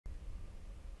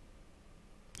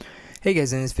Hey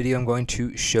guys, in this video I'm going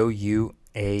to show you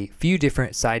a few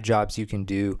different side jobs you can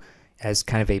do as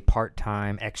kind of a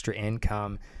part-time extra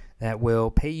income that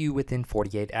will pay you within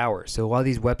 48 hours. So a lot of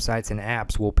these websites and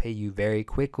apps will pay you very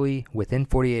quickly within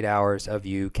 48 hours of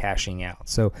you cashing out.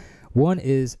 So one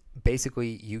is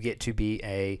basically you get to be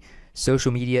a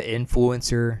social media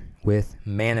influencer with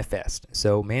Manifest.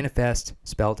 So Manifest,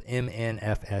 spelled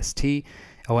MNFST,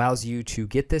 allows you to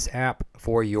get this app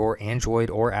for your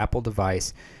Android or Apple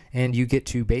device, and you get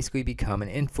to basically become an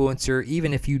influencer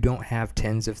even if you don't have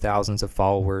tens of thousands of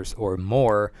followers or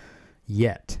more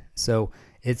yet. So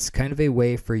it's kind of a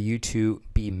way for you to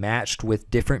be matched with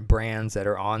different brands that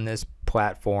are on this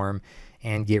platform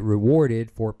and get rewarded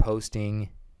for posting,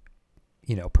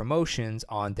 promotions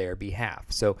on their behalf.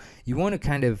 So you want to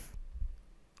kind of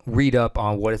read up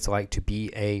on what it's like to be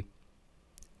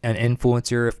an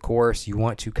influencer. Of course, you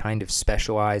want to kind of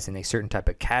specialize in a certain type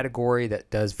of category that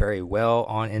does very well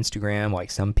on Instagram.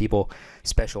 Like some people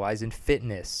specialize in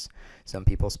fitness, some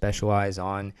people specialize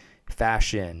on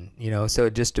fashion, so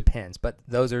it just depends. But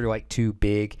those are like two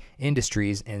big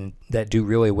industries and that do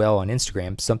really well on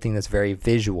Instagram. Something that's very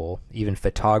visual, even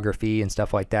photography and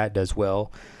stuff like that does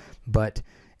well. But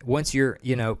once you're,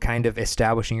 kind of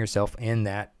establishing yourself in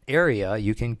that area,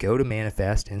 you can go to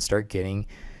Manifest and start getting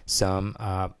some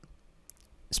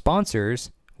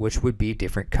sponsors, which would be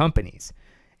different companies,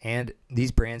 and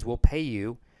these brands will pay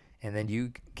you, and then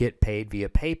you get paid via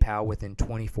PayPal within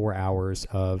 24 hours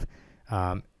of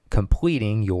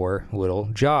completing your little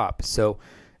job. So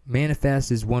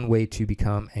Manifest is one way to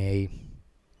become a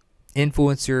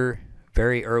influencer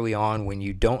very early on when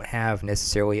you don't have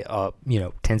necessarily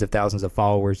tens of thousands of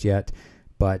followers yet,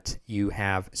 but you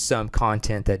have some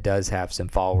content that does have some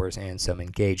followers and some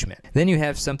engagement. Then you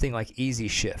have something like Easy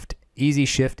Shift. Easy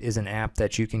Shift is an app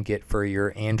that you can get for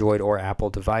your Android or Apple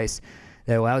device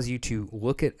that allows you to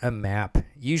look at a map.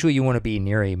 Usually you want to be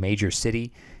near a major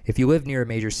city. If you live near a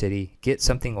major city, get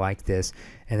something like this,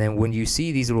 and then when you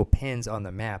see these little pins on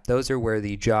the map, those are where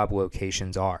the job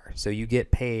locations are. So you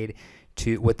get paid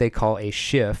to what they call a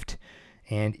shift,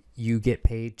 and you get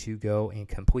paid to go and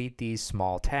complete these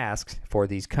small tasks for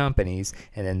these companies,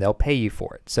 and then they'll pay you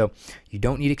for it. So you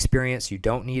don't need experience, you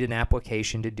don't need an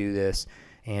application to do this,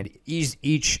 and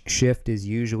each shift is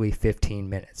usually 15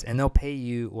 minutes, and they'll pay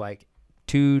you like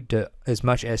as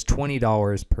much as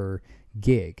 $20 per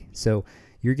gig. So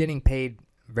you're getting paid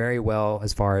very well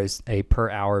as far as a per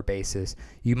hour basis.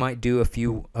 You might do a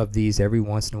few of these every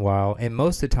once in a while, and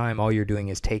most of the time all you're doing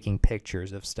is taking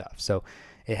pictures of stuff. So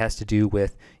it has to do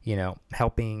with,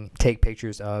 helping take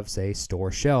pictures of, say,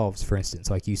 store shelves, for instance,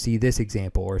 like you see this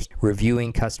example, or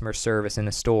reviewing customer service in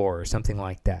a store or something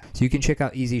like that. So you can check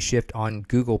out Easy Shift on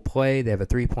Google Play. They have a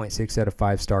 3.6 out of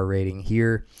 5-star rating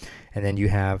here, and then you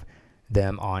have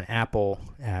them on Apple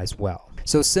as well.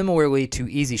 So similarly to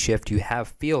Easy Shift, you have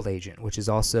Field Agent, which is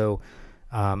also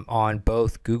on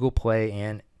both Google Play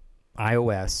and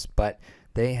iOS, but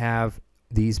they have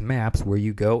these maps where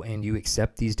you go and you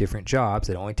accept these different jobs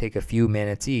that only take a few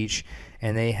minutes each,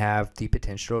 and they have the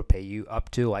potential to pay you up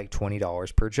to like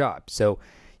 $20 per job. So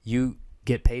you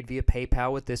get paid via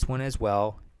PayPal with this one as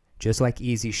well. Just like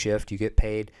Easy Shift, you get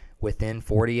paid within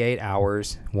 48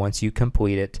 hours once you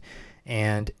complete it,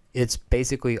 and it's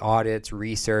basically audits,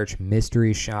 research,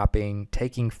 mystery shopping,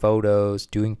 taking photos,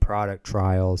 doing product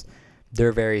trials.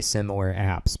 They're very similar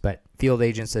apps, but Field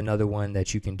Agent's another one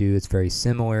that you can do. It's very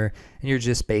similar, and you're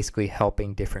just basically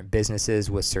helping different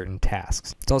businesses with certain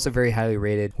tasks. It's also very highly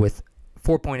rated with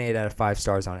 4.8 out of 5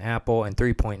 stars on Apple and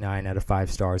 3.9 out of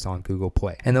 5 stars on Google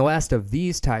Play. And the last of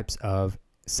these types of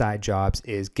side jobs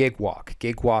is Gigwalk.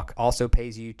 Gigwalk also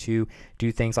pays you to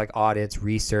do things like audits,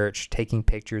 research, taking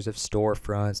pictures of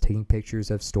storefronts, taking pictures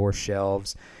of store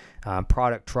shelves,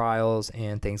 product trials,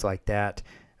 and things like that.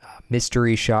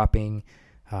 Mystery shopping.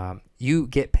 You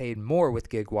get paid more with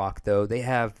Gigwalk, though. They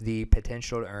have the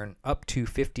potential to earn up to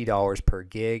 $50 per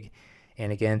gig,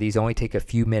 and again, these only take a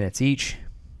few minutes each.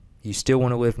 You still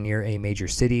want to live near a major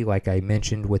city like I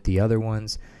mentioned with the other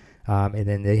ones. And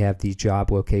then they have these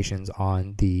job locations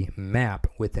on the map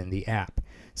within the app.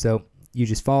 So you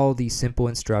just follow these simple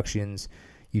instructions.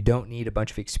 You don't need a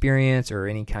bunch of experience or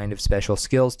any kind of special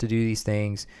skills to do these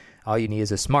things. All you need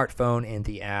is a smartphone and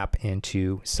the app and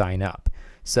to sign up.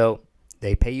 So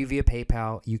they pay you via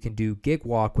PayPal. You can do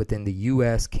Gigwalk within the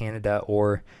US, Canada,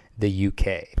 or the UK.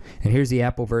 And here's the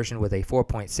Apple version with a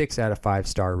 4.6 out of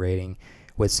 5-star rating,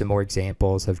 with some more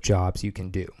examples of jobs you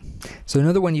can do. So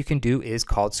another one you can do is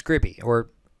called Scribby, or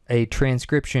a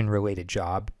transcription related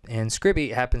job, and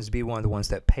Scribby happens to be one of the ones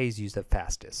that pays you the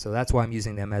fastest. So that's why I'm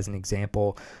using them as an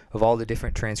example of all the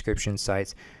different transcription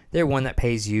sites. they're one that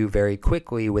pays you very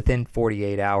quickly within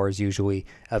 48 hours usually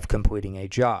of completing a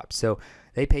job. So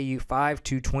they pay you $5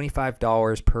 to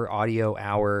 $25 per audio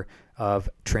hour of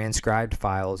transcribed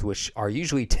files, which are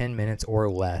usually 10 minutes or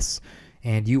less.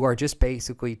 And you are just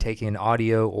basically taking an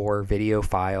audio or video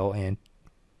file and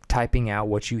typing out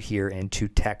what you hear into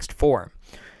text form.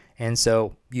 And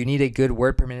so you need a good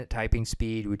word per minute typing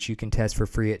speed, which you can test for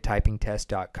free at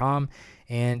typingtest.com.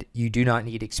 And you do not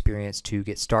need experience to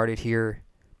get started here,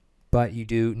 but you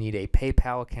do need a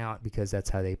PayPal account because that's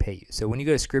how they pay you. So when you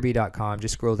go to Scribby.com,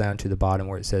 just scroll down to the bottom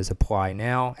where it says apply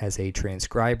now as a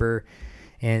transcriber,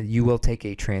 and you will take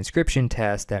a transcription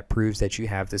test that proves that you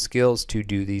have the skills to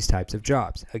do these types of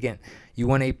jobs. Again, you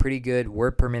want a pretty good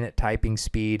word per minute typing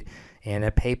speed and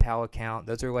a PayPal account.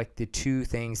 Those are like the two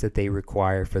things that they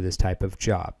require for this type of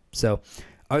job. So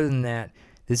other than that,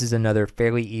 this is another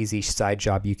fairly easy side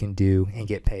job you can do and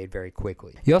get paid very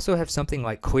quickly. You also have something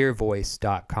like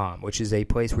clearvoice.com, which is a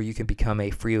place where you can become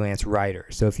a freelance writer.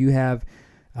 So if you have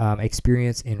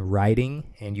experience in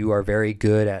writing and you are very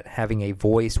good at having a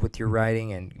voice with your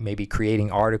writing and maybe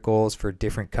creating articles for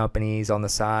different companies on the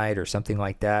side or something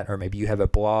like that, or maybe you have a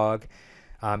blog,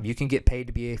 you can get paid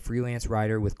to be a freelance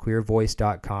writer with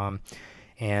clearvoice.com.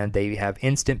 And they have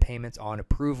instant payments on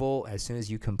approval. As soon as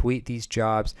you complete these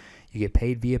jobs, you get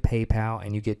paid via PayPal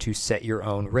and you get to set your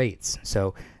own rates.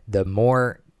 So the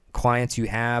more clients you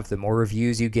have, the more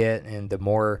reviews you get, and the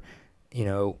more,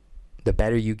 the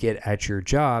better you get at your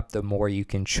job, the more you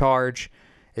can charge,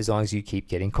 as long as you keep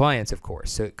getting clients, of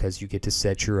course, so because you get to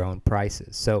set your own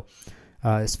prices. So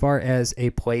as far as a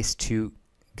place to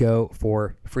go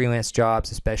for freelance jobs,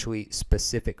 especially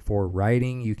specific for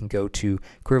writing, you can go to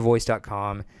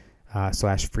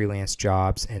careervoice.com/freelance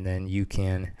jobs, and then you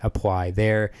can apply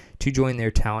there to join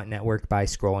their talent network by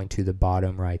scrolling to the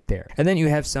bottom right there. And then you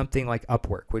have something like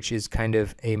Upwork, which is kind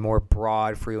of a more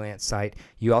broad freelance site.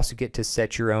 You also get to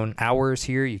set your own hours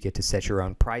here, you get to set your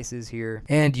own prices here,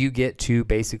 and you get to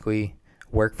basically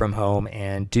work from home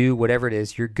and do whatever it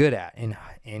is you're good at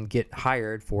and get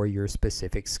hired for your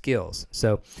specific skills.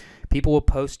 So people will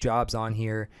post jobs on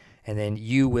here, and then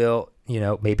you will,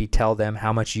 maybe tell them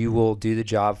how much you will do the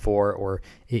job for, or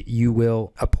you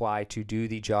will apply to do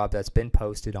the job that's been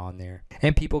posted on there.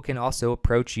 And people can also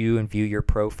approach you and view your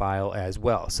profile as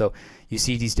well. So you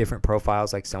see these different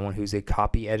profiles, like someone who's a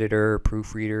copy editor,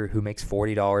 proofreader who makes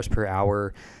 $40 per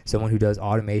hour, someone who does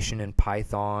automation in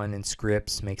Python and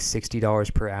scripts makes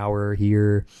 $60 per hour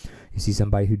here. You see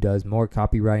somebody who does more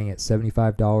copywriting at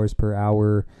 $75 per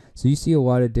hour. So you see a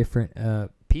lot of different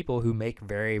people who make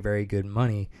very, very good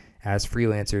money as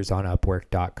freelancers on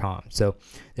Upwork.com. So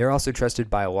they're also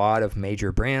trusted by a lot of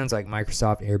major brands like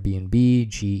Microsoft, Airbnb,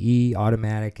 GE,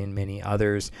 Automatic, and many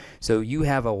others. So you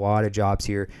have a lot of jobs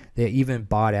here. They even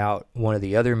bought out one of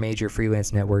the other major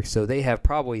freelance networks, so they have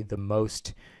probably the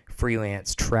most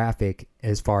freelance traffic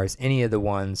as far as any of the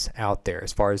ones out there,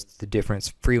 as far as the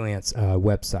different freelance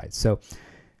websites. So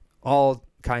all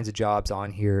kinds of jobs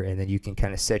on here, and then you can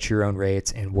kind of set your own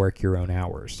rates and work your own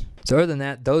hours. So other than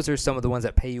that, those are some of the ones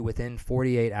that pay you within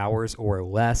 48 hours or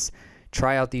less.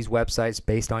 Try out these websites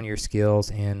based on your skills,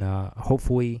 and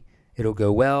hopefully it'll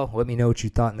go well. Let me know what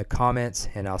you thought in the comments,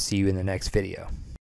 and I'll see you in the next video.